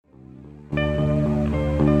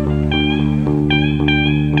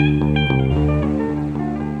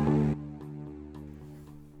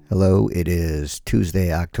It is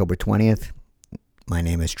Tuesday, October 20th. My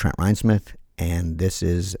name is Trent Reinsmith, and this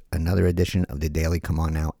is another edition of the Daily Come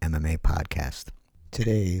On Now MMA podcast.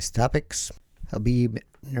 Today's topics: Khabib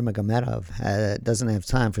Nurmagomedov doesn't have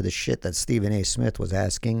time for the shit that Stephen A. Smith was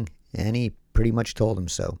asking, and he pretty much told him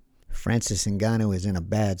so. Francis Ngannou is in a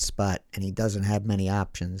bad spot, and he doesn't have many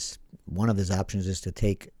options. One of his options is to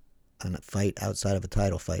take a fight outside of a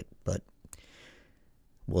title fight, but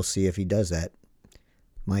we'll see if he does that.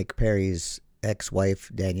 Mike Perry's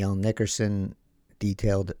ex-wife, Danielle Nickerson,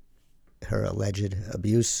 detailed her alleged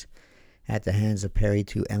abuse at the hands of Perry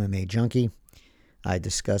to MMA Junkie. I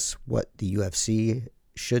discuss what the UFC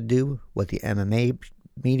should do, what the MMA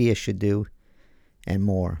media should do, and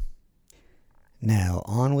more. Now,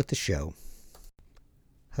 on with the show.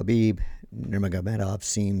 Khabib Nurmagomedov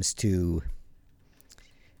seems to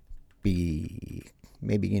be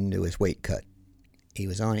maybe into his weight cut. He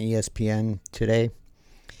was on ESPN today,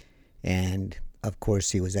 and of course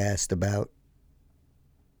he was asked about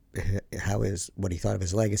what he thought of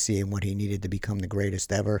his legacy and what he needed to become the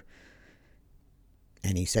greatest ever.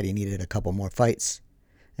 And he said he needed a couple more fights.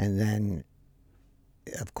 And then,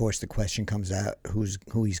 of course, the question comes out who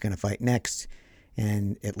he's going to fight next.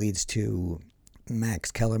 And it leads to Max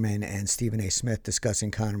Kellerman and Stephen A. Smith discussing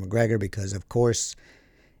Conor McGregor because, of course,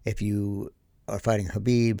 if you are fighting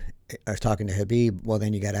Khabib or talking to Khabib, well,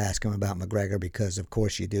 then you got to ask him about McGregor because, of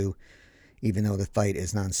course, you do, even though the fight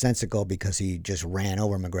is nonsensical because he just ran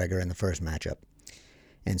over McGregor in the first matchup.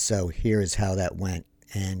 And so here is how that went.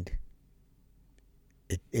 And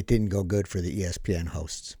it didn't go good for the ESPN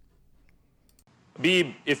hosts.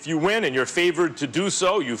 Khabib, if you win and you're favored to do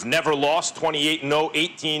so, you've never lost, 28-0,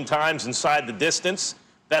 18 times inside the distance,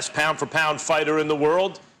 best pound-for-pound fighter in the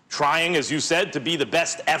world, trying, as you said, to be the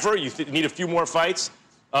best ever. You need a few more fights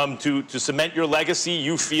to cement your legacy,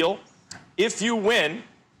 you feel. If you win,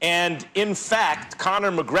 and in fact,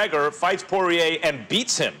 Conor McGregor fights Poirier and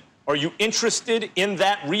beats him, are you interested in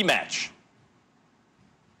that rematch?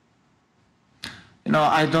 You know,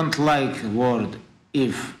 I don't like the word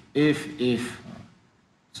if.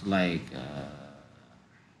 It's like...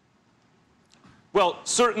 well,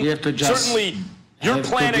 certainly you're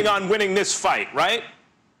planning on winning this fight, right?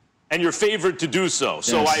 And you're favored to do so. Yes.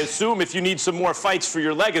 So I assume if you need some more fights for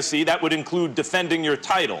your legacy, that would include defending your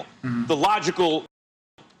title. Mm-hmm. The logical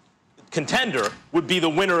contender would be the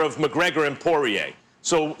winner of McGregor and Poirier.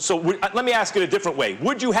 So let me ask it a different way.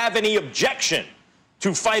 Would you have any objection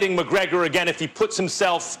to fighting McGregor again if he puts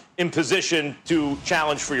himself in position to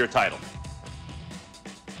challenge for your title?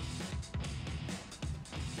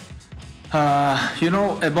 You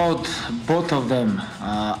know, about both of them,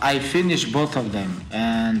 I finished both of them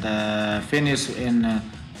and finished in a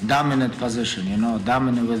dominant position, you know,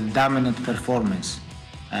 with dominant performance.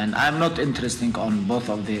 And I'm not interested on both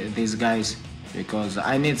of these guys because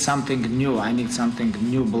I need something new. I need something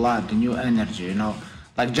new blood, new energy, you know.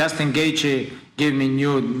 Like Justin Gaethje give me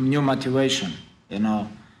new motivation, you know.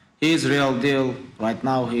 He's real deal. Right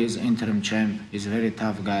now he is interim champ. He's a very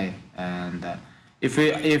tough guy. And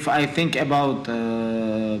if I think about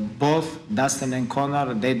both Dustin and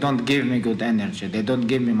Conor, they don't give me good energy. They don't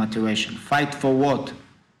give me motivation. Fight for what?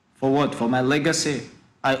 For what? For my legacy?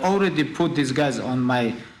 I already put these guys on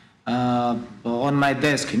my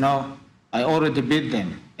desk, you know. I already beat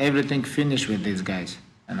them. Everything finished with these guys,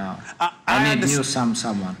 you know. I need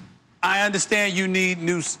someone. I understand you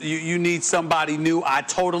need somebody new. I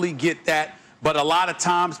totally get that. But a lot of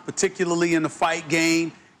times, particularly in the fight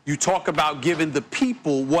game, you talk about giving the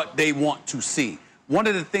people what they want to see. One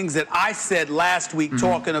of the things that I said last week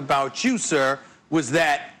talking about you, sir, was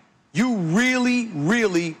that you really,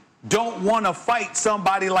 really don't want to fight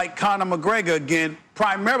somebody like Conor McGregor again,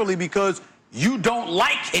 primarily because you don't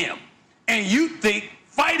like him. And you think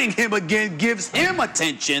fighting him again gives him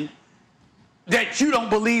attention that you don't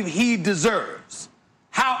believe he deserves.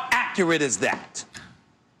 How accurate is that?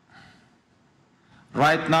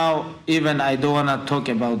 Right now, even I don't want to talk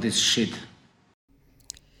about this shit.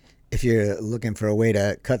 If you're looking for a way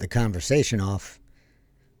to cut the conversation off,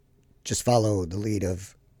 just follow the lead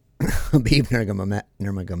of Khabib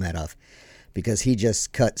Nurmagomedov because he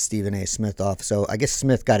just cut Stephen A. Smith off. So I guess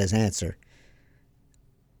Smith got his answer.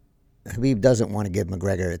 Khabib doesn't want to give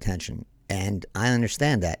McGregor attention. And I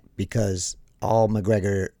understand that because all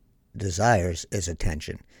McGregor desires is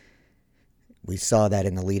attention. We saw that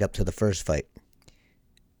in the lead up to the first fight.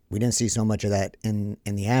 We didn't see so much of that in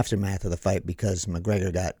the aftermath of the fight because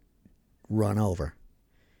McGregor got run over.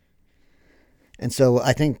 And so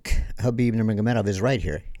I think Khabib Nurmagomedov is right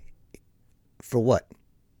here. For what?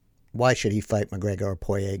 Why should he fight McGregor or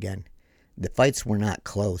Poirier again? The fights were not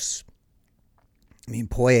close. I mean,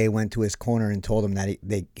 Poirier went to his corner and told him that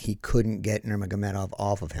he couldn't get Nurmagomedov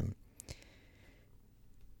off of him.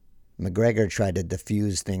 McGregor tried to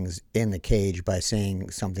diffuse things in the cage by saying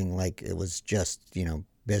something like it was just,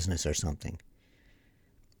 business or something.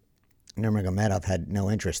 Nurmagomedov had no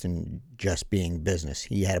interest in just being business.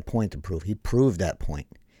 He had a point to prove. He proved that point.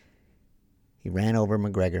 He ran over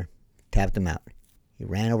McGregor, tapped him out. He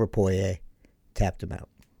ran over Poirier, tapped him out.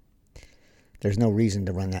 There's no reason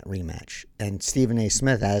to run that rematch. And Stephen A.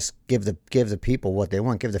 Smith asked, give the people what they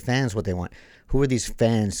want, give the fans what they want. Who are these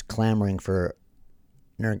fans clamoring for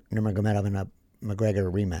Nurmagomedov and a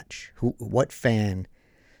McGregor rematch? What fan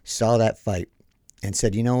saw that fight and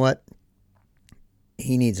said, you know what?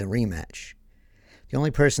 He needs a rematch. The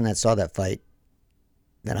only person that saw that fight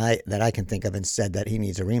that I can think of and said that he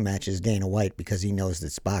needs a rematch is Dana White, because he knows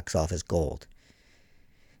it's box office gold.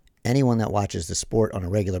 Anyone that watches the sport on a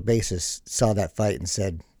regular basis saw that fight and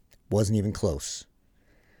said, wasn't even close.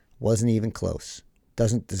 Wasn't even close.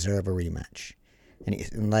 Doesn't deserve a rematch.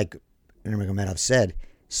 And like Nurmagomedov said,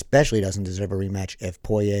 especially doesn't deserve a rematch if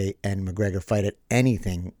Poirier and McGregor fight at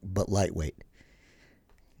anything but lightweight.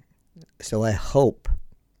 So I hope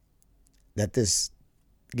that this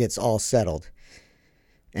gets all settled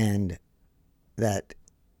and that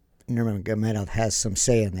Nurmagomedov has some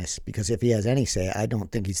say in this, because if he has any say, I don't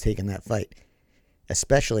think he's taking that fight,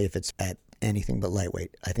 especially if it's at anything but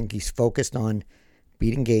lightweight. I think he's focused on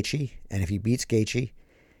beating Gaethje, and if he beats Gaethje,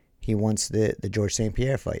 he wants the George St.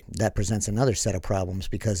 Pierre fight. That presents another set of problems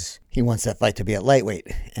because he wants that fight to be at lightweight,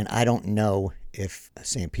 and I don't know if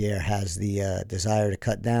St. Pierre has the desire to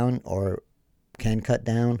cut down or can cut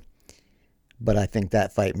down, but I think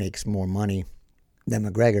that fight makes more money than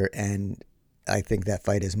McGregor, and I think that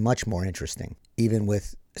fight is much more interesting, even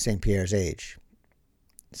with St. Pierre's age.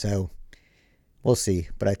 So we'll see,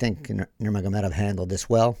 but I think Nurmagomedov handled this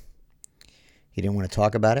well. He didn't want to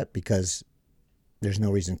talk about it because there's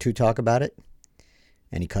no reason to talk about it,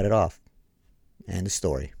 and he cut it off. End of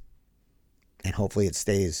story. And hopefully it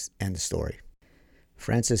stays end of story.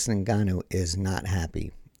 Francis Ngannou is not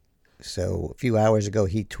happy. So a few hours ago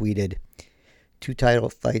he tweeted, 2 title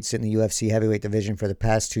fights in the UFC heavyweight division for the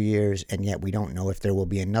past 2 years, and yet we don't know if there will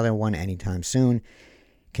be another one anytime soon.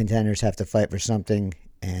 Contenders have to fight for something,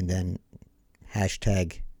 and then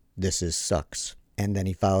hashtag this is sucks. And then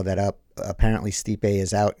he followed that up. Apparently Stipe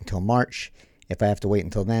is out until March. If I have to wait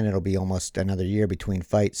until then, it'll be almost another year between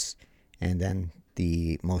fights. And then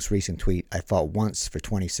the most recent tweet, I fought once for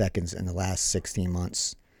 20 seconds in the last 16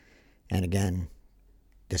 months. And again,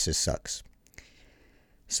 this is sucks.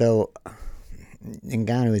 So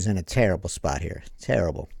Ngannou is in a terrible spot here.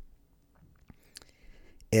 Terrible.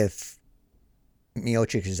 If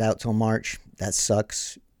Miocic is out till March, that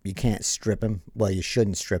sucks. You can't strip him. Well, you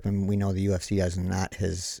shouldn't strip him. We know the UFC is not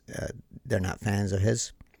his. They're not fans of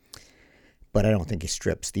his. But I don't think he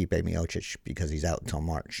strips Stipe Miocic because he's out until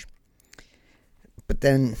March. But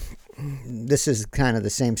then this is kind of the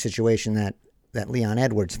same situation that Leon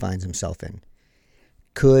Edwards finds himself in.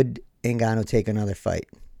 Could Ngannou take another fight?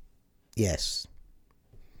 Yes.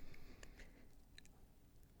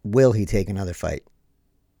 Will he take another fight?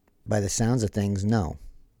 By the sounds of things, no.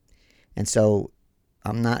 And so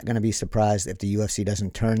I'm not going to be surprised if the UFC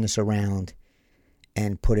doesn't turn this around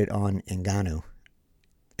and put it on Ngannou.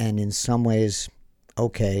 And in some ways,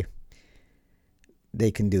 okay, they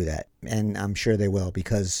can do that. And I'm sure they will,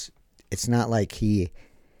 because it's not like he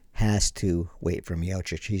has to wait for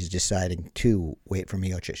Miocic. He's deciding to wait for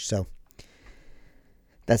Miocic. So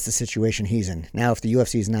that's the situation he's in. Now, if the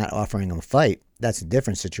UFC is not offering him a fight, that's a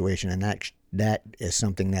different situation, and that is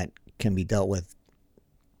something that can be dealt with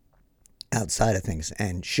outside of things,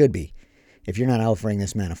 and should be. If you're not offering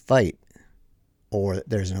this man a fight, or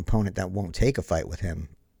there's an opponent that won't take a fight with him,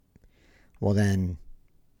 well then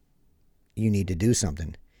you need to do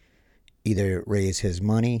something. Either raise his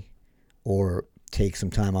money or take some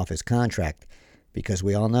time off his contract, because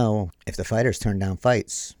we all know if the fighters turn down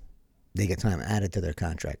fights, they get time added to their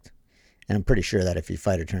contract. And I'm pretty sure that if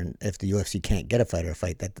the UFC can't get a fighter a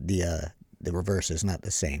fight, that the reverse is not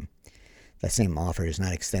the same. That same offer is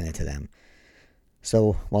not extended to them.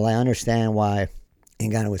 So while I understand why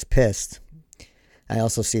Ngannou was pissed, I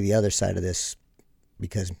also see the other side of this,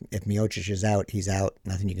 because if Miocic is out, he's out.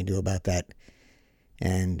 Nothing you can do about that.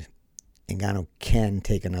 And Ngannou can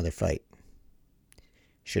take another fight.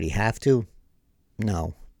 Should he have to?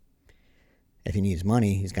 No. If he needs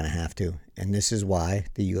money, he's going to have to. And this is why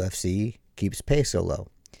the UFC keeps pay so low.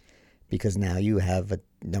 Because now you have a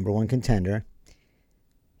number one contender.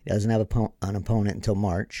 He doesn't have an opponent until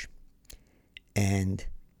March. And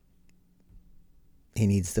he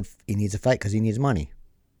needs a fight because he needs money.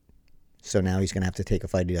 So now he's going to have to take a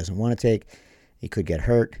fight he doesn't want to take. He could get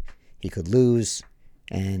hurt. He could lose.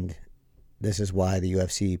 And this is why the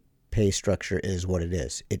UFC pay structure is what it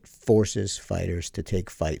is. It forces fighters to take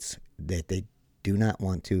fights that they do not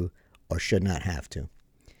want to or should not have to.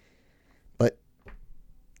 But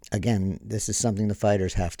again, this is something the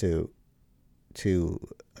fighters have to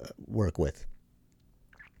work with.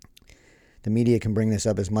 The media can bring this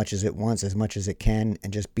up as much as it wants, as much as it can,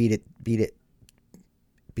 and just beat it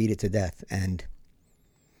to death. And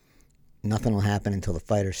nothing will happen until the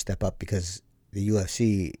fighters step up, because the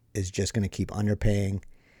UFC is just going to keep underpaying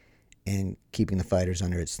and keeping the fighters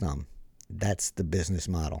under its thumb. That's the business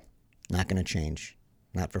model. Not going to change.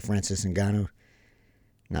 Not for Francis Ngannou,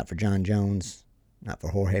 not for John Jones, not for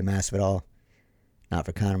Jorge Masvidal, not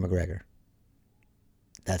for Conor McGregor.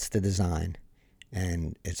 That's the design,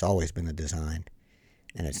 and it's always been the design,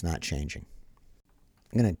 and it's not changing.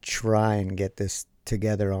 I'm going to try and get this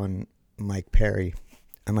together on Mike Perry.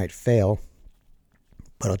 I might fail,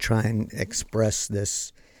 but I'll try and express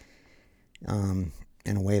this in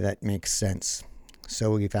a way that makes sense.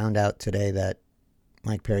 So we found out today that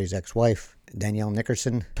Mike Perry's ex-wife, Danielle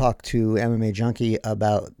Nickerson, talked to MMA Junkie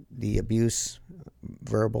about the abuse,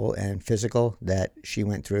 verbal and physical, that she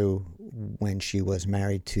went through when she was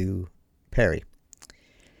married to Perry.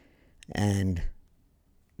 And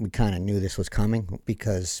we kind of knew this was coming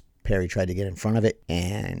because Perry tried to get in front of it,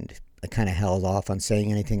 and I kind of held off on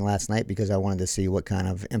saying anything last night because I wanted to see what kind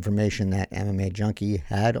of information that MMA Junkie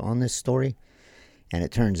had on this story. And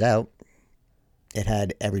it turns out it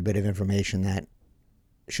had every bit of information that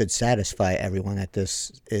should satisfy everyone that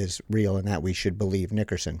this is real and that we should believe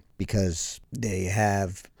Nickerson, because they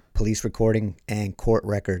have police recording and court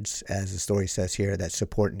records, as the story says here, that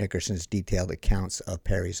support Nickerson's detailed accounts of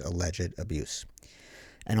Perry's alleged abuse,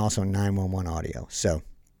 and also 911 audio. So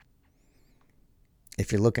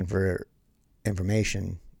if you're looking for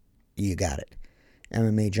information, you got it.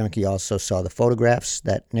 MMA Junkie also saw the photographs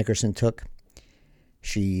that Nickerson took.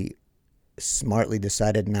 She smartly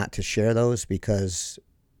decided not to share those because,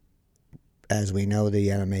 as we know, the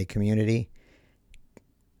MMA community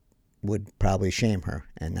would probably shame her,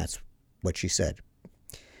 and that's what she said.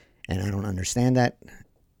 And I don't understand that,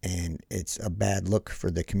 and it's a bad look for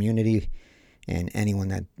the community, and anyone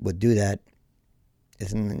that would do that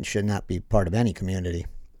should not be part of any community,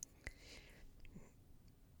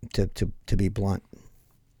 to be blunt.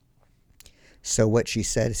 So what she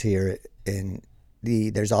says here,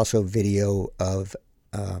 there's also video of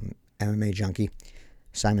MMA Junkie.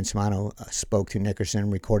 Simon Smano spoke to Nickerson,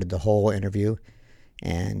 recorded the whole interview,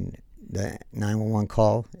 and the 911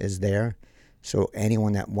 call is there. So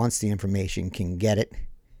anyone that wants the information can get it.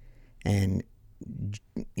 And,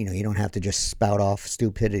 you don't have to just spout off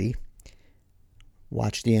stupidity.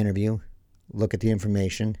 Watch the interview, look at the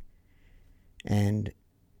information, and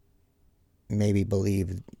maybe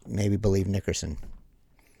believe Nickerson,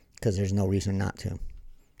 because there's no reason not to.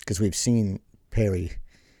 Because we've seen Perry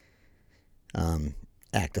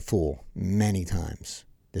act a fool many times.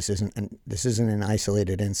 This isn't an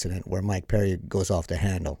isolated incident where Mike Perry goes off the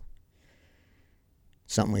handle.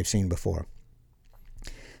 Something we've seen before.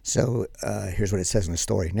 So here's what it says in the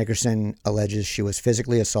story. Nickerson alleges she was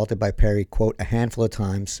physically assaulted by Perry, quote, a handful of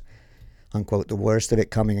times, unquote, the worst of it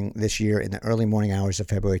coming this year in the early morning hours of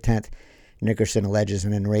February 10th. Nickerson alleges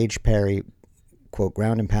an enraged Perry, quote,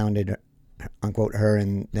 ground and pounded, unquote, her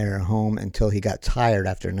in their home until he got tired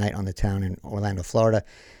after a night on the town in Orlando, Florida.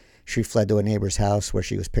 She fled to a neighbor's house where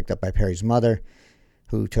she was picked up by Perry's mother,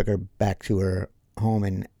 who took her back to her home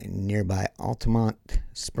in nearby Altamont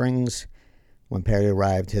Springs. When Perry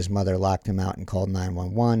arrived, his mother locked him out and called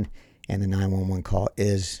 911, and the 911 call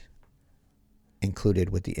is included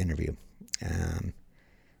with the interview. And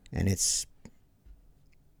it's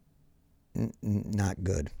not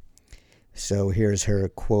good. So here's her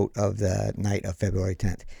quote of the night of February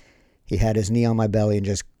 10th. He had his knee on my belly and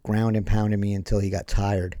just ground and pounded me until he got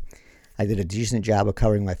tired. I did a decent job of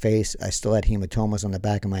covering my face. I still had hematomas on the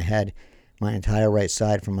back of my head. My entire right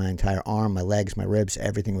side, from my entire arm, my legs, my ribs,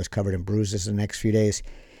 everything was covered in bruises the next few days.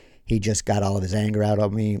 He just got all of his anger out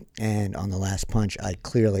on me, and on the last punch, I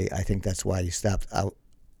think that's why he stopped out,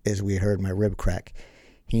 is we heard my rib crack.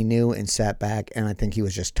 He knew and sat back, and I think he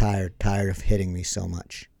was just tired of hitting me so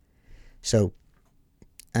much. So,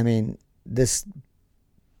 I mean, this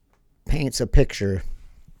paints a picture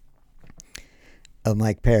of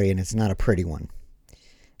Mike Perry, and it's not a pretty one.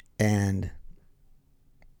 And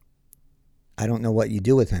I don't know what you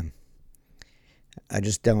do with him. I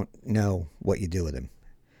just don't know what you do with him.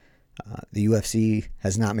 The UFC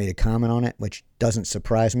has not made a comment on it, which doesn't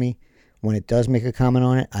surprise me. When it does make a comment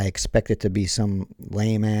on it, I expect it to be some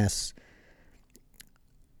lame-ass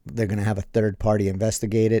they're going to have a third party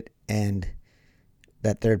investigate it, and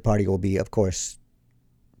that third party will be, of course,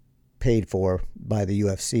 paid for by the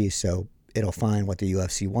UFC, so it'll find what the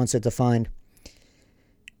UFC wants it to find,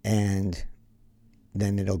 and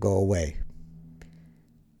then it'll go away.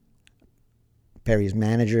 Perry's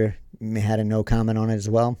manager had a no comment on it as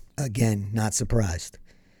well. Again, not surprised.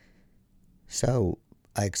 So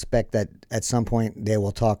I expect that at some point they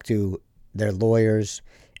will talk to their lawyers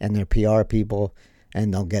and their PR people,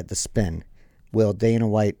 and they'll get the spin. Will Dana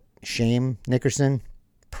White shame Nickerson?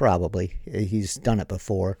 Probably. He's done it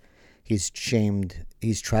before. He's tried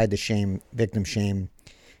to victim shame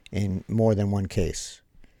in more than one case.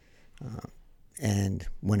 And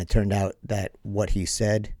when it turned out that what he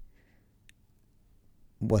said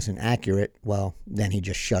wasn't accurate, well, then he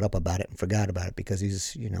just shut up about it and forgot about it because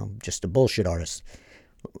he's, just a bullshit artist.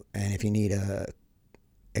 And if you need a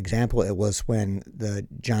example, it was when the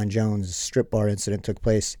John Jones strip bar incident took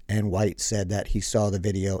place, and White said that he saw the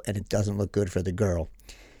video and it doesn't look good for the girl.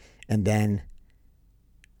 And then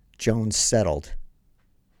Jones settled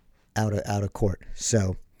out of court.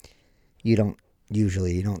 So you don't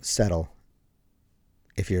settle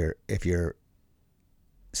if you're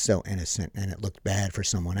so innocent and it looked bad for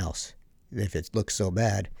someone else. If it looks so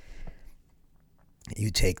bad, you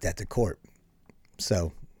take that to court.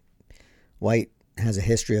 So White has a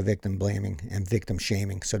history of victim blaming and victim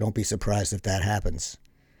shaming, so don't be surprised if that happens.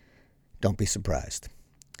 Don't be surprised.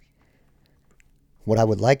 What I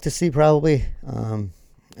would like to see probably,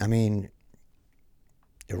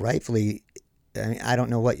 rightfully, I don't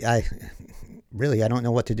know what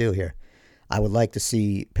to do here. I would like to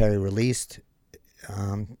see Perry released,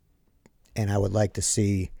 and I would like to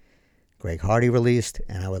see Greg Hardy released,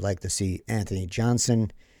 and I would like to see Anthony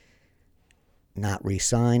Johnson not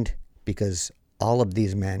re-signed, because all of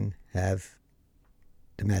these men have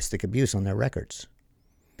domestic abuse on their records.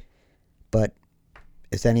 But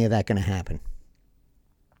is any of that going to happen?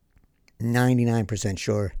 99%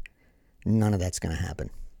 sure none of that's going to happen.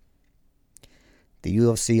 The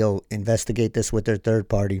UFC will investigate this with their third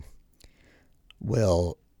party,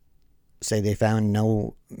 will say they found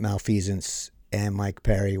no malfeasance, and Mike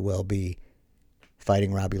Perry will be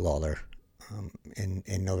fighting Robbie Lawler in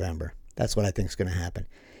November. That's what I think is going to happen.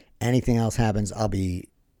 Anything else happens, I'll be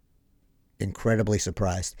incredibly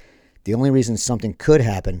surprised. The only reason something could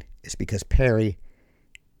happen is because Perry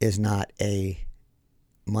is not a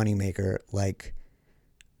moneymaker like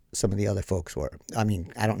some of the other folks were. I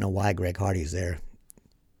don't know why Greg Hardy's there.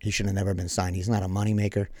 He should have never been signed. He's not a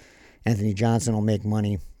moneymaker. Anthony Johnson will make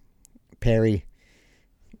money. Perry,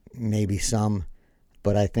 maybe some.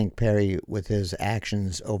 But I think Perry, with his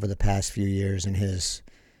actions over the past few years and his,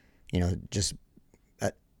 just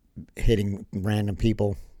hitting random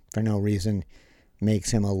people for no reason,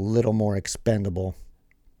 makes him a little more expendable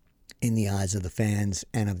in the eyes of the fans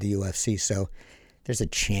and of the UFC. So there's a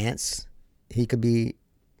chance he could be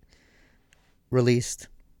released.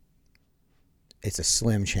 It's a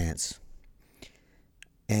slim chance.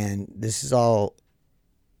 And this is all,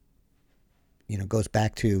 goes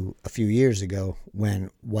back to a few years ago when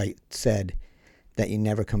White said that you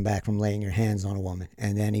never come back from laying your hands on a woman.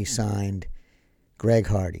 And then he signed Greg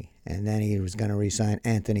Hardy. And then he was going to re-sign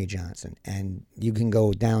Anthony Johnson. And you can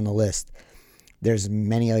go down the list. There's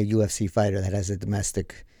many a UFC fighter that has a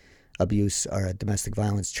domestic abuse or a domestic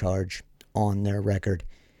violence charge on their record.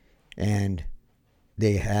 And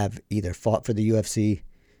they have either fought for the UFC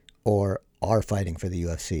or are fighting for the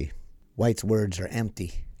UFC. White's words are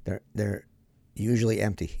empty. They're usually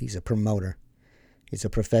empty. He's a promoter. He's a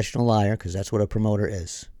professional liar, because that's what a promoter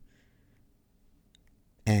is.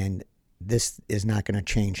 And this is not going to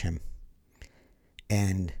change him.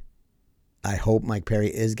 And I hope Mike Perry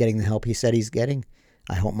is getting the help he said he's getting.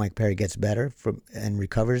 I hope Mike Perry gets better and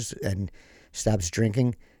recovers and stops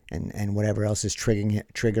drinking and whatever else is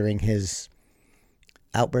triggering his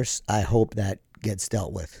outbursts. I hope that gets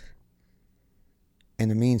dealt with. In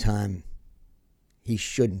the meantime, he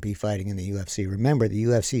shouldn't be fighting in the UFC. Remember, the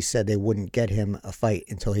UFC said they wouldn't get him a fight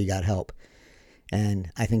until he got help.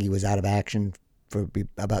 And I think he was out of action for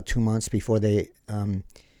about 2 months before they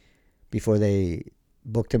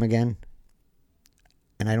booked him again.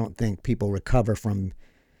 And I don't think people recover from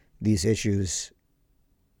these issues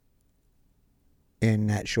in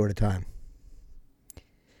that short a time.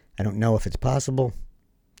 I don't know if it's possible.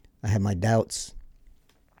 I have my doubts,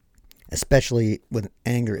 especially with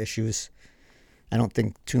anger issues. I don't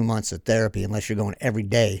think 2 months of therapy, unless you're going every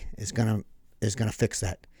day, is gonna fix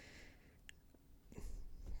that.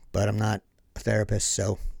 But I'm not a therapist,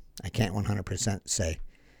 so I can't 100% say.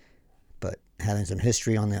 But having some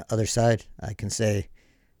history on the other side, I can say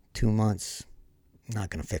 2 months Not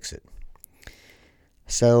going to fix it.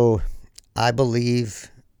 So I believe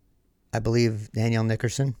Danielle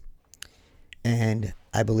Nickerson, and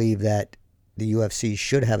I believe that the UFC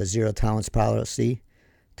should have a zero tolerance policy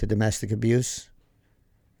to domestic abuse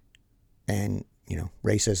and,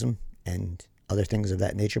 racism and other things of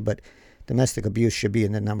that nature. But domestic abuse should be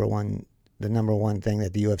in the number one thing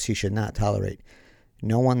that the UFC should not tolerate.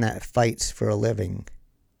 No one that fights for a living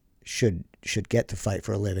should get to fight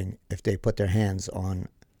for a living if they put their hands on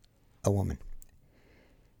a woman.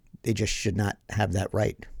 They just should not have that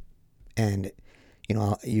right. And,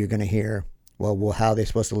 you're going to hear, well, how are they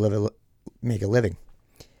supposed to make a living?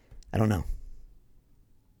 I don't know.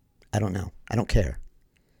 I don't care.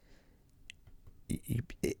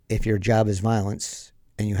 If your job is violence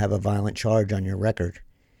and you have a violent charge on your record,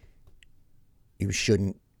 you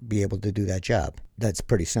shouldn't be able to do that job. That's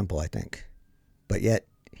pretty simple, I think. But yet,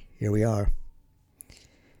 here we are.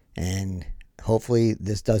 And hopefully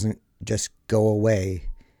this doesn't just go away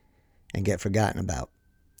and get forgotten about.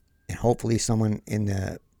 And hopefully someone in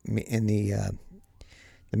the media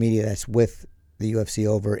that's with the UFC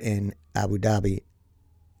over in Abu Dhabi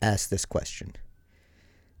asks this question.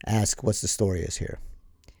 Ask what's the story is here.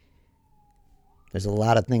 There's a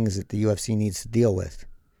lot of things that the UFC needs to deal with.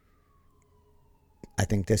 I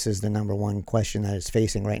think this is the number one question that it's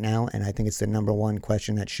facing right now, and I think it's the number one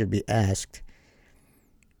question that should be asked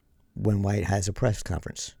when White has a press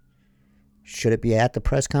conference. Should it be at the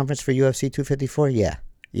press conference for UFC 254? Yeah,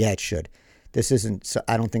 it should.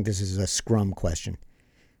 I don't think this is a scrum question.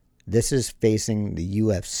 This is facing the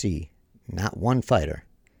UFC, not one fighter.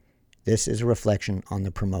 This is a reflection on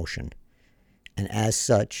the promotion. And as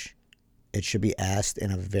such, it should be asked in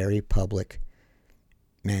a very public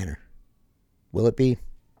manner. Will it be?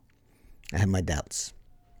 I have my doubts.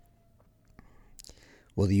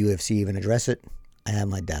 Will the UFC even address it? I have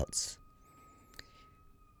my doubts.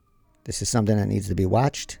 This is something that needs to be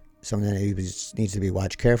watched, something that needs to be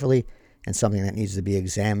watched carefully, and something that needs to be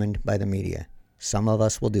examined by the media. Some of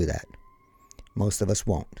us will do that. Most of us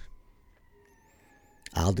won't.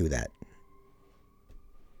 I'll do that.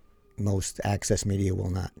 Most access media will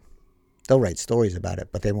not. They'll write stories about it,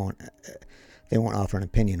 but they won't offer an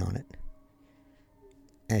opinion on it.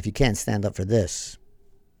 And if you can't stand up for this,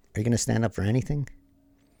 are you going to stand up for anything?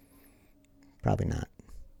 Probably not.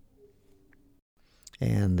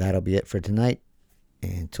 And that'll be it for tonight.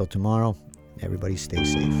 Until tomorrow, everybody stay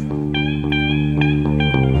safe.